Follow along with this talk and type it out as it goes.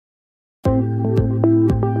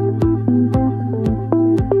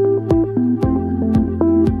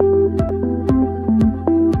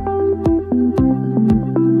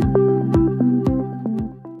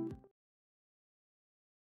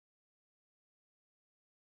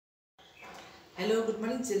Hello, good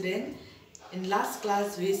morning children. In last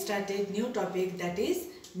class we started new topic, that is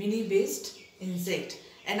mini based insect,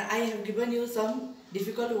 and I have given you some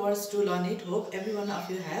difficult words to learn it. Hope every one of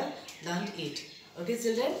you have learned it. Okay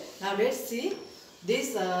children, now let's see.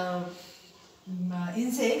 These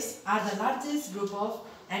insects are the largest group of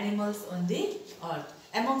animals on the earth.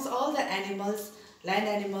 Amongst all the animals, land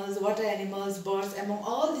animals, water animals, birds, among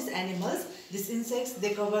all these animals, these insects,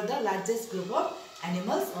 they cover the largest group of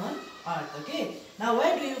animals on earth. Okay, now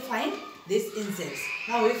where do you find these insects?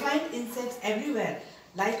 Now we find insects everywhere,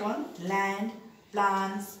 like on land,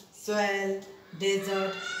 plants, soil,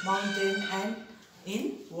 desert, mountain, and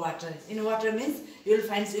in water. In water means you will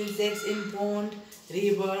find insects in pond,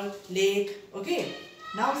 river, lake. Okay,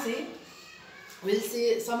 now see, we'll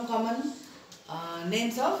see some common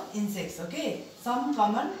names of insects. Okay, some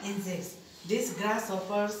common insects: these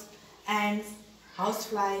grasshoppers, ants,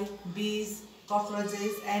 housefly, bees,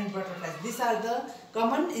 cockroaches, and butterflies. These are the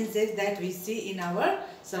common insects that we see in our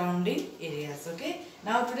surrounding areas. Okay,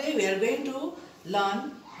 now today we are going to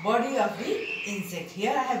learn body of the insect.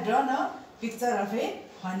 Here I have drawn a picture of a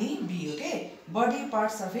honey bee. Okay, body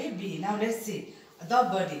parts of a bee. Now let's see the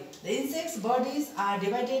body. The insect's bodies are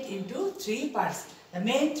divided into three parts. The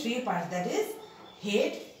main three parts, that is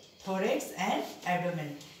head, thorax, and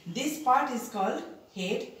abdomen. This part is called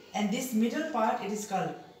head, and this middle part it is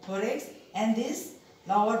called thorax, and this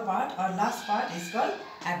lower part or last part is called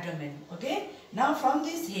abdomen. Okay, now from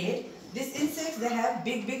this head, these insects, they have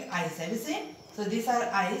big eyes. Have you seen? So these are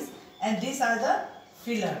eyes, and these are the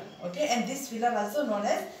filler. Okay, and this filler also known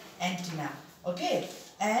as antenna. Okay,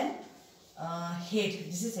 and head,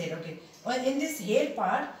 this is head. Okay, well, in this head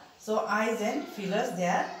part, so eyes and fillers, they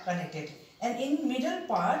are connected, and in middle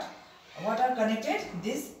part, what are connected?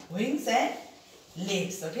 These wings and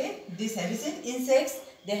legs. Okay, this, have you seen? Insects,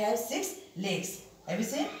 they have 6 legs. Have you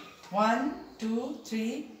seen? 1, 2,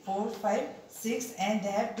 3, 4, 5, 6, and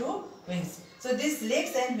they have 2 wings. So these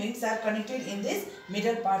legs and wings are connected in this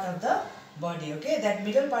middle part of the body. Okay, that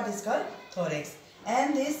middle part is called thorax,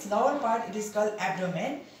 and this lower part, it is called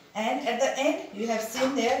abdomen. And at the end, you have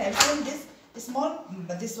seen there, have seen this small,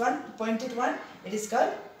 this one pointed one, it is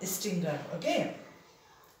called stinger. Okay,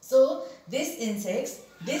 so these insects,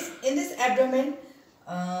 in this abdomen,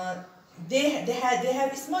 they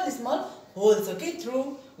have small holes. Okay,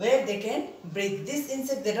 through where they can breathe. This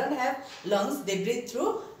insect, they don't have lungs, they breathe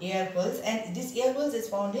through air holes, and this air holes is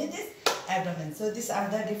found in this abdomen. So these are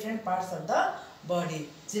the different parts of the body.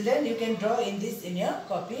 Children, you can draw in this in your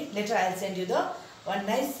copy. Later I will send you the one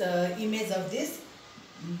nice image of this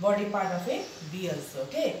body part of a bee also.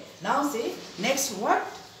 Okay, now see, next, what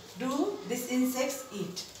do these insects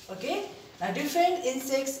eat? Okay, now different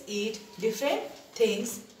insects eat different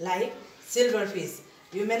things, like silverfish.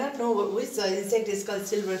 You may not know which insect is called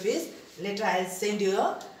silverfish. Later I will send you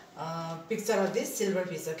a picture of this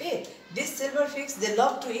silverfish. Okay, this silverfish, they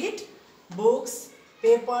love to eat books,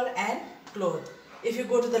 paper, and cloth. If you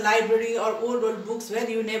go to the library or old books where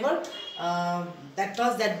you never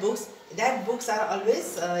touch that books are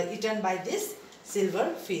always eaten by this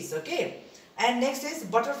silverfish. Okay, and next is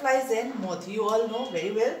butterflies and moth. You all know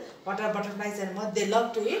very well what are butterflies and moth. They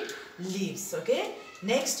love to eat leaves. Okay,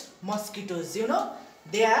 next, mosquitoes. You know,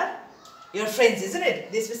 they are your friends, isn't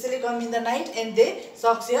it? They especially come in the night and they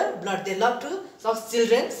suck your blood. They love to suck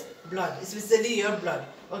children's blood, especially your blood.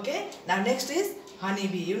 Okay, now next is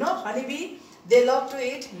honeybee. You know, honeybee, they love to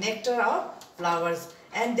eat nectar of flowers,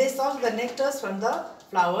 and they suck the nectars from the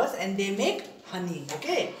flowers and they make honey.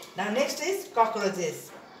 Okay, now next is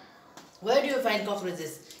cockroaches. Where do you find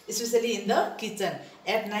cockroaches? Especially in the kitchen.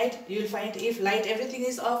 At night you will find, if light everything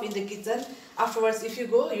is off in the kitchen, afterwards if you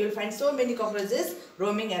go, you will find so many cockroaches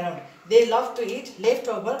roaming around. They love to eat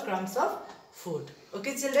leftover crumbs of food.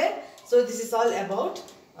 Okay children, so this is all about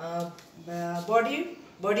body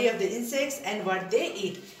of the insects and what they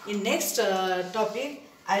eat. In next topic,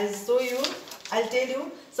 I'll tell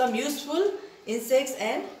you some useful insects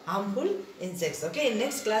and harmful insects. Okay, in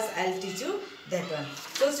next class I'll teach you that one.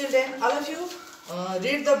 So children, all of you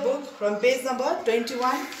read the book from page number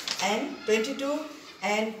 21 and 22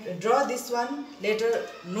 and draw this one. Later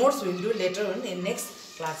notes we'll do later on in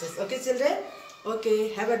next classes. Okay children,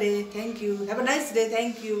 okay, have a day, thank you, have a nice day,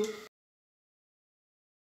 thank you.